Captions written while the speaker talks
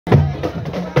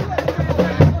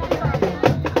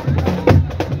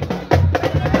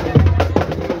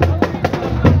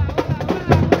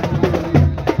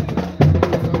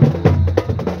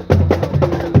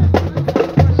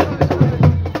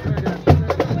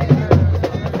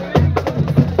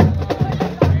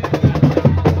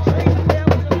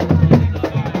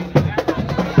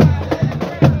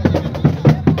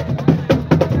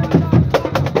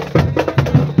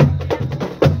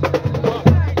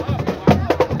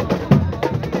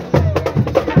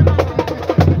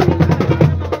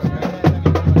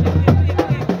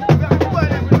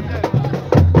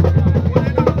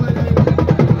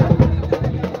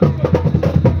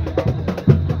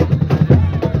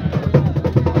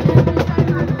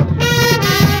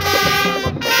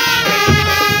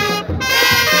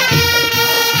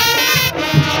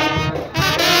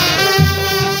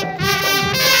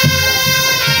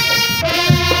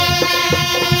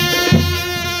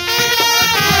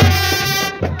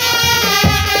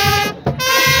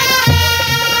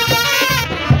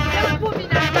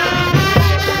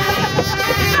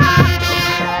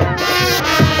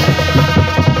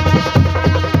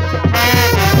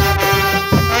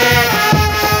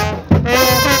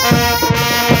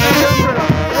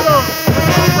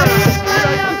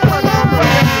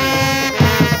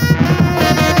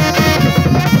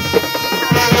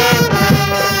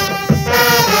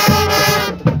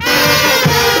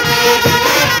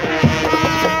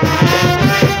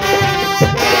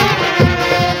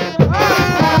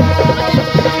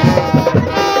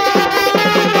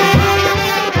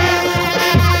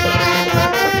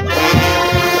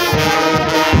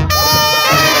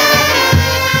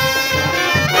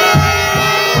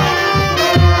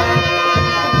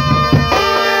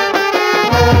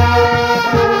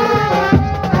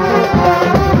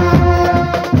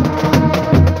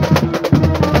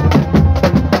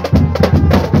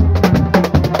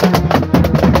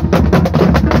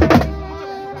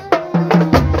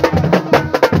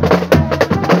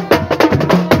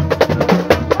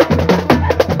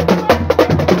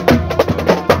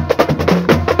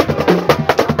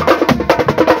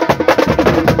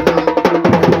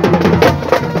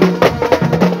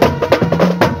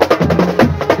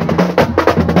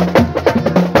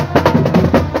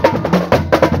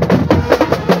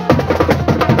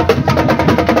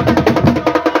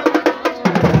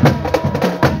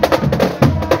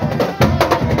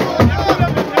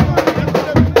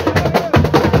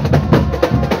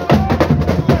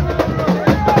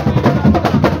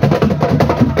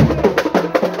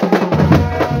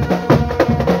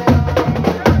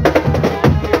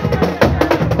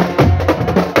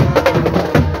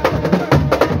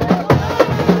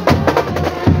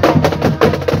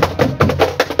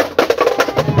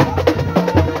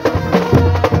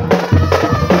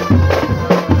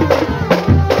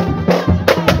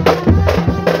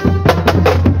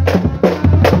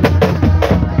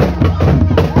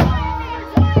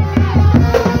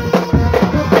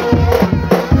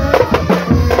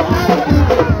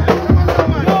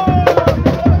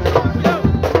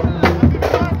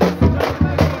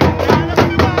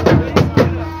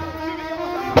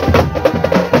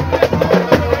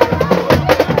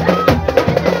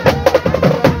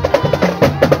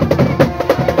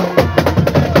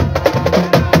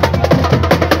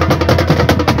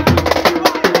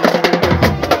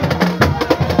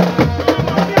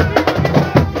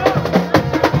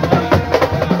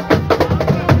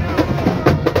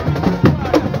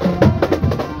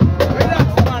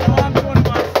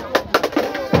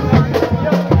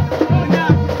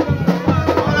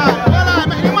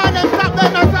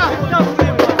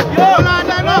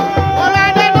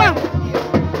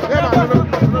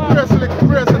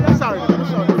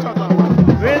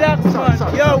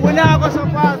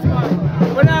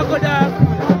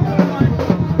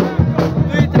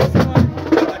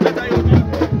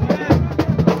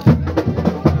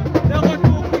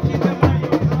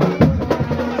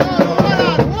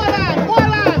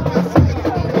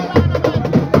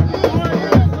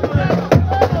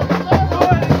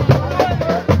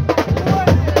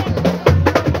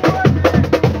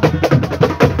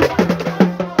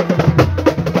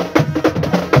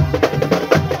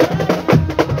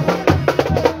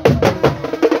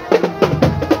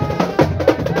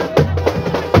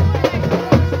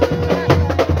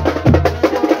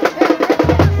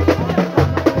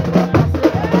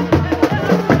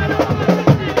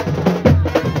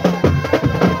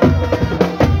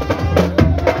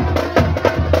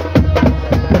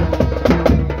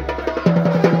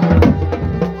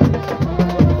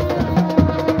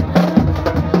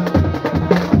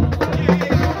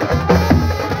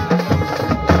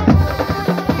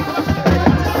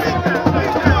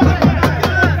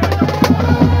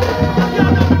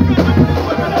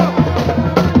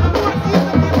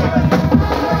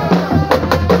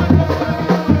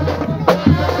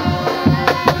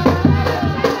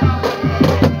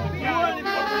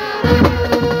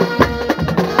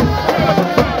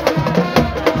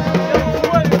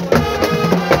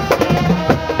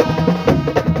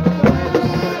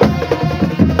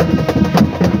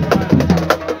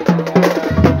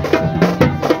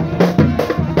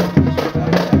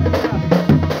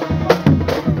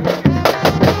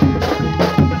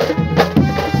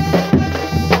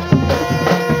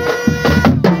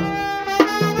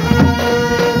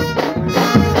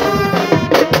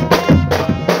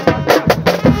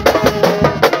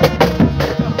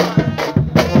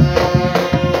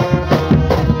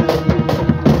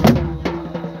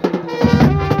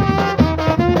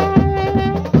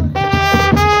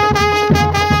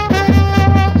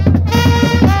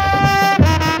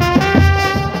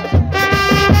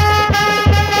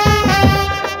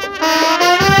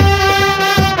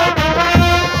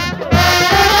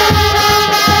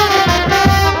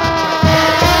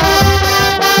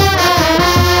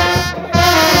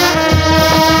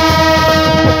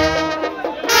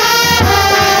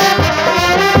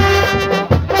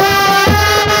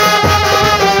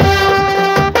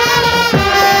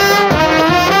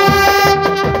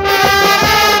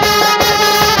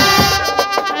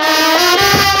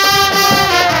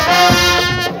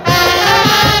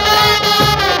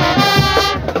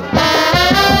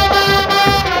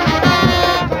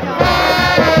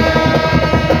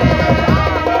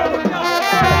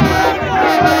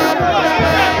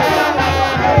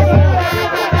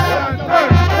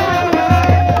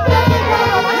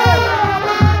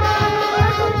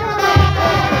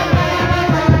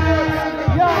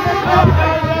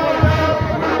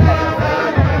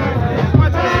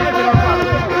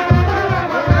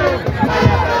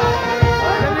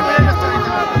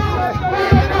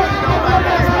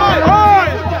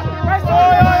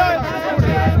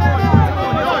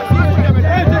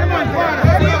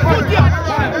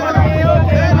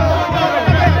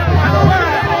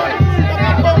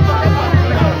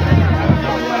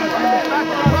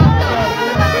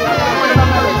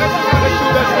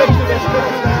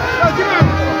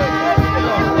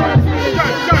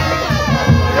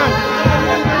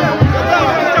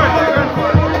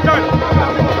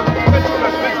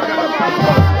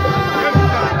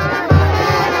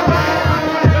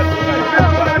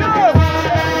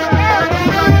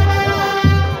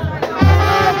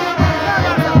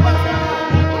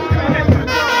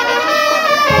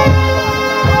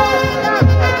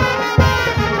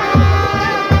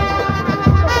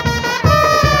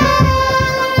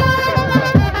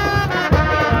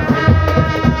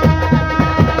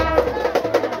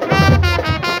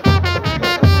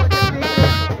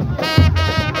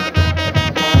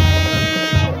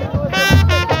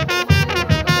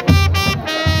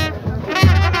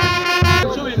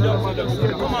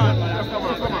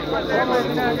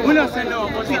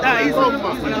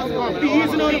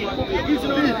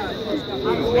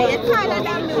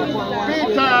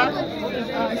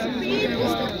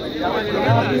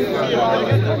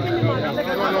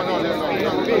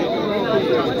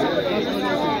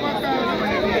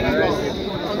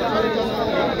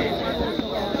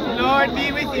Lord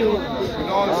be with you. And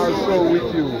also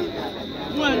with you.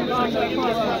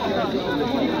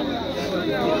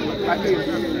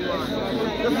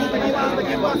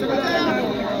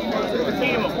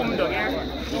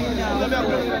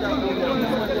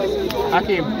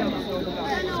 Hakim.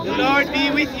 The Lord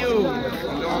be with you.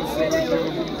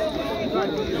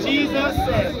 Jesus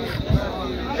said.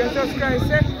 Jesus Christ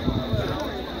said.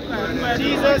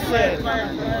 Jesus said,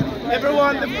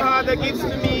 everyone the Father gives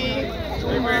to me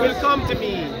will come to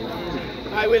me.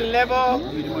 I will never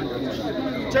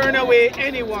turn away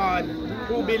anyone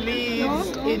who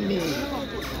believes in me.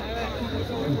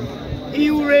 He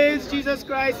who raised Jesus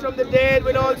Christ from the dead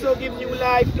will also give new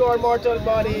life to our mortal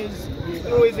bodies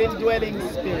through his indwelling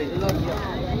spirit.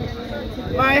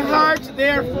 My heart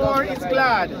therefore is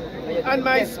glad, and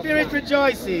my spirit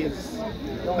rejoices.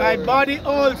 My body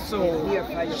also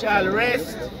shall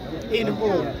rest in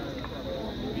hope.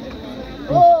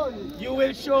 You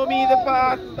will show me the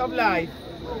path of life.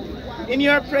 In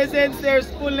your presence there is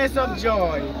fullness of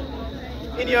joy.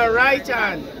 In your right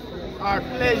hand are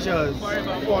pleasures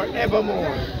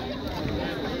forevermore.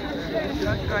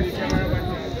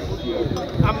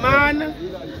 A man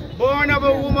born of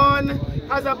a woman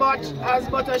has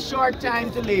but a short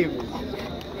time to live.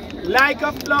 Like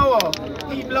a flower,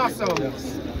 he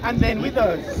blossoms and then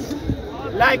withers.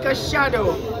 Like a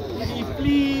shadow, he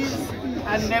flees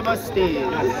and never stays.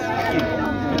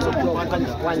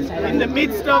 In the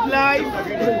midst of life,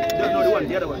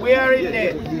 we are in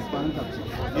death.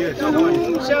 To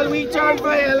whom shall we turn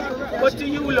for help but to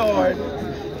you, Lord,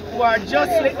 who are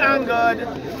justly angered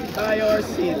by our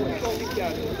sins?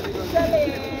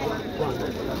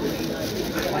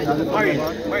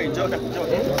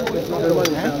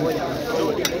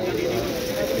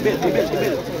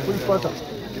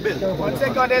 One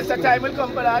second, there's a time will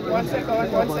come for that. 1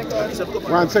 second, 1 second.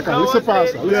 1 second, listen,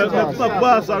 Pastor.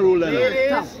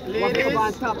 Ladies,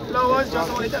 flowers, just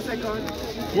hold it a second.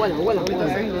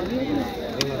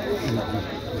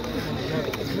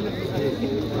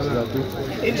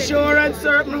 In sure and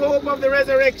certain hope of the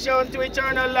resurrection to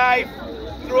eternal life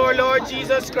through our Lord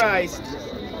Jesus Christ,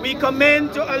 we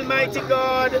commend to Almighty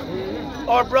God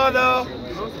our brother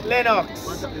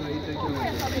Lennox,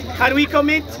 and we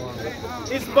commit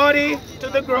his body to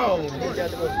the ground,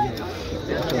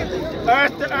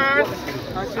 earth to earth,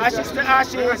 ashes to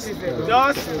ashes,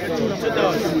 dust to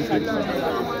dust.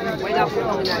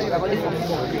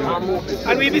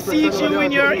 And we beseech you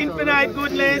in your infinite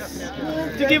goodness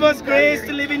to give us grace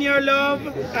to live in your love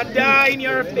and die in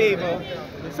your favor,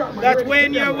 that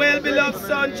when your well-beloved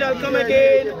Son shall come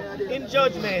again in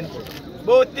judgment,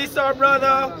 both this our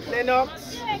brother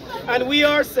Lennox and we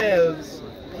ourselves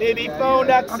may be found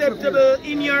acceptable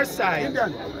in your sight.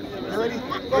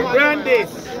 Grant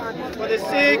this for the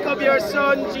sake of your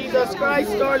Son, Jesus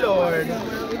Christ our Lord.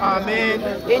 Amen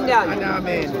and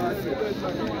amen.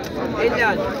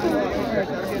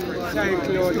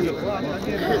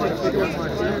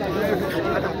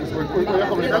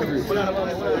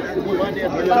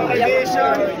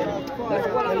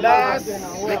 The last,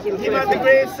 him at the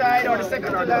graveside, or the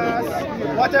second to last.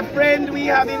 What a friend we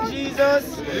have in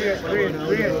Jesus.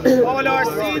 All our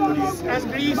sins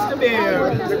and griefs to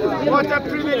bear. What a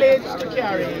privilege to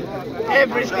carry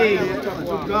everything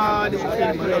to God in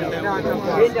prayer.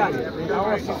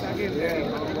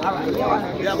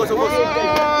 What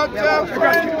a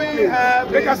friend we have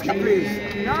in Jesus.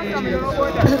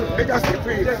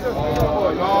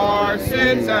 All our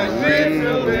sins and griefs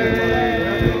to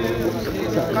bear.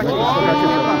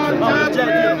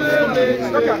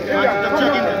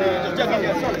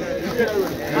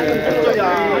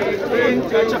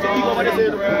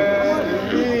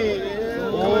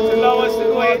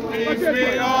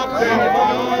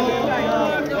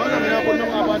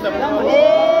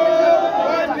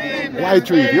 White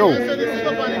tree, yo.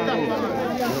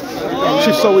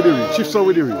 Shift so with the read. Shift so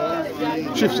with the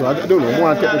read. Shift so. I don't know. I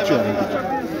want to take the chair.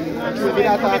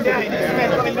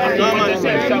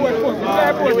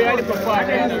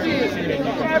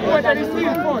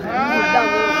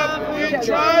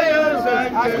 Trials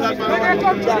and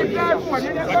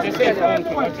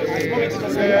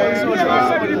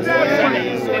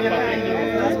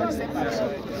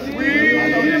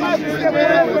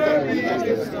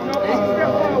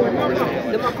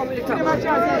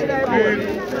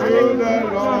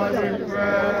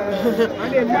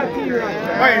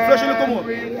Alright, flush look more.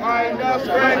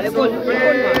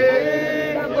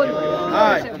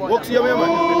 Alright, walk to your man.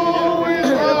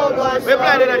 Where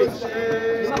play that is?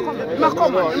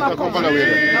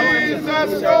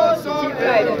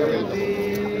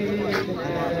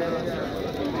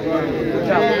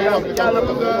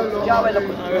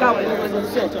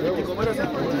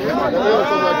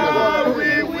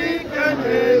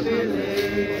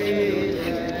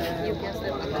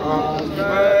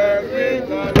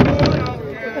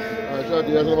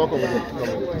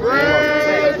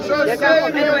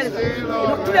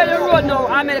 Clear the road now,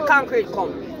 I made the concrete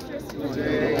come.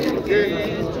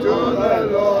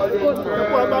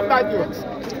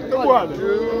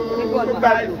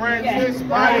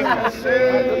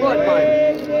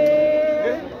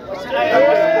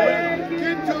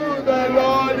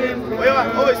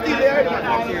 Oh, it's still there.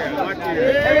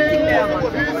 Everything there, man.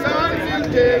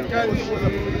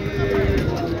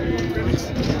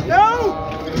 No!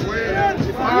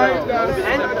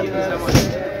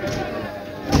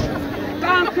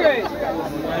 Concrete.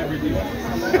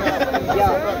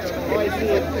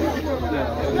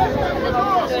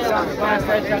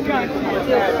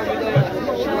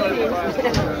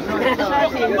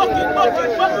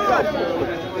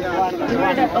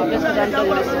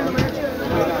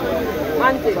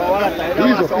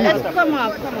 Come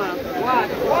on.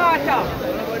 Water.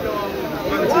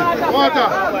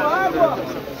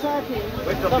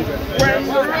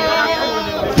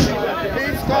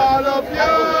 It's called up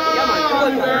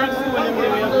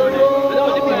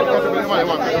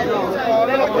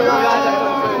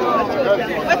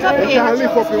What's up here?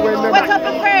 What's up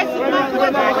the first?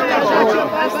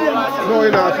 No,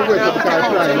 you know, if you wait up the car,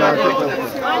 flying,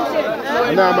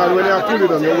 now, man, when you have pulled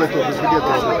it on, you wait up, you forget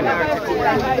it.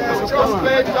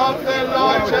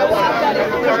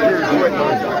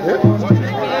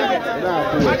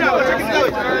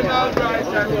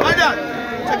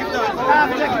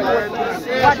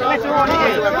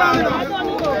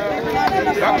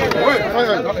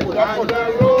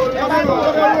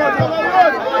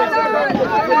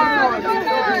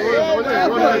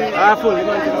 Full, you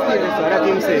want to steal this one, that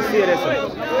him say, steal this one.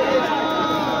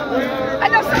 I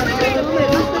know something to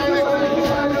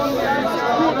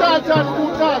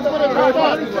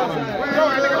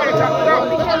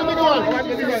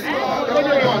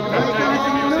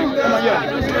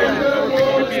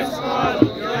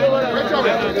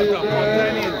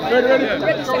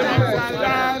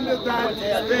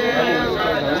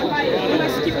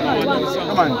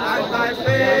Come on.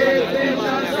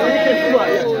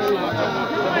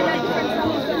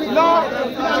 No.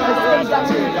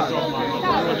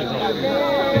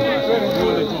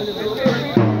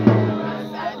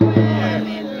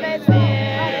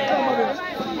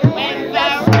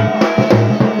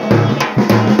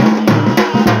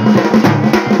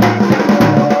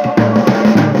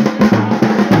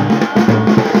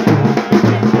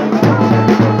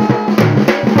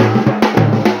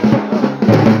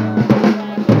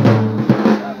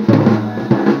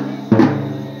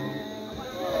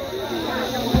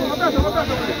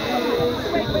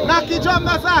 Naki drum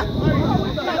nasa.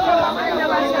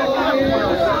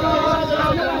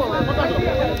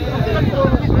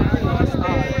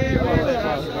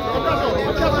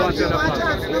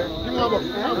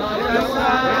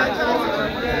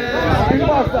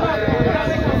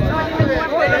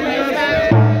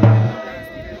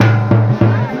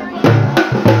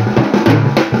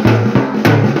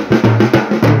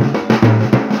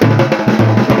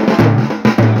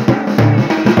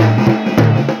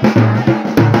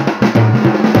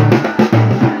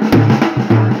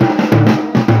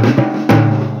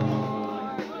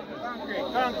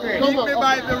 Meet me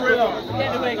by the river.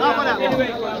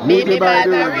 Meet me by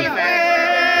the river.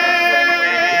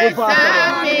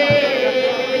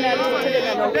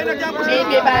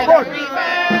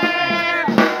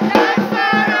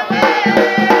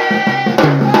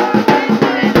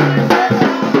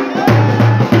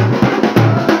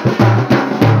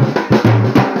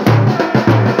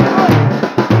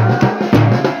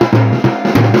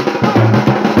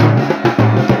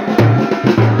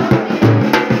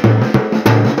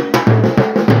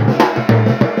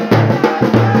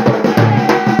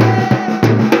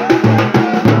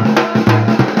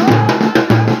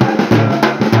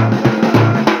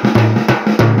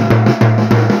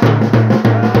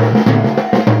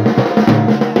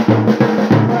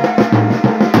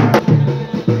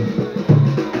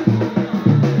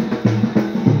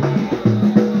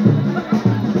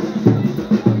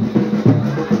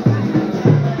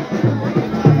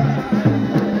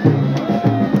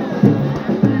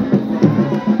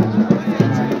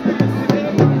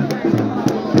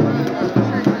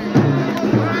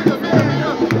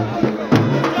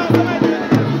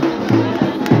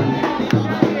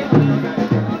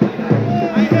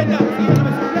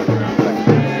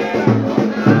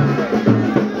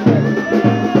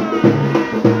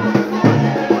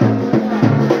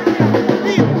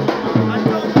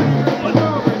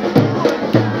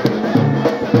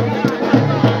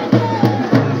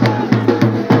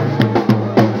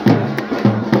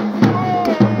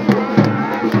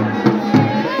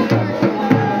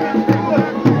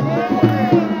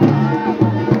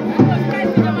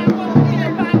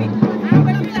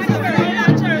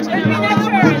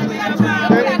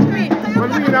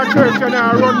 church and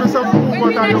I run me some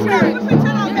food on the way.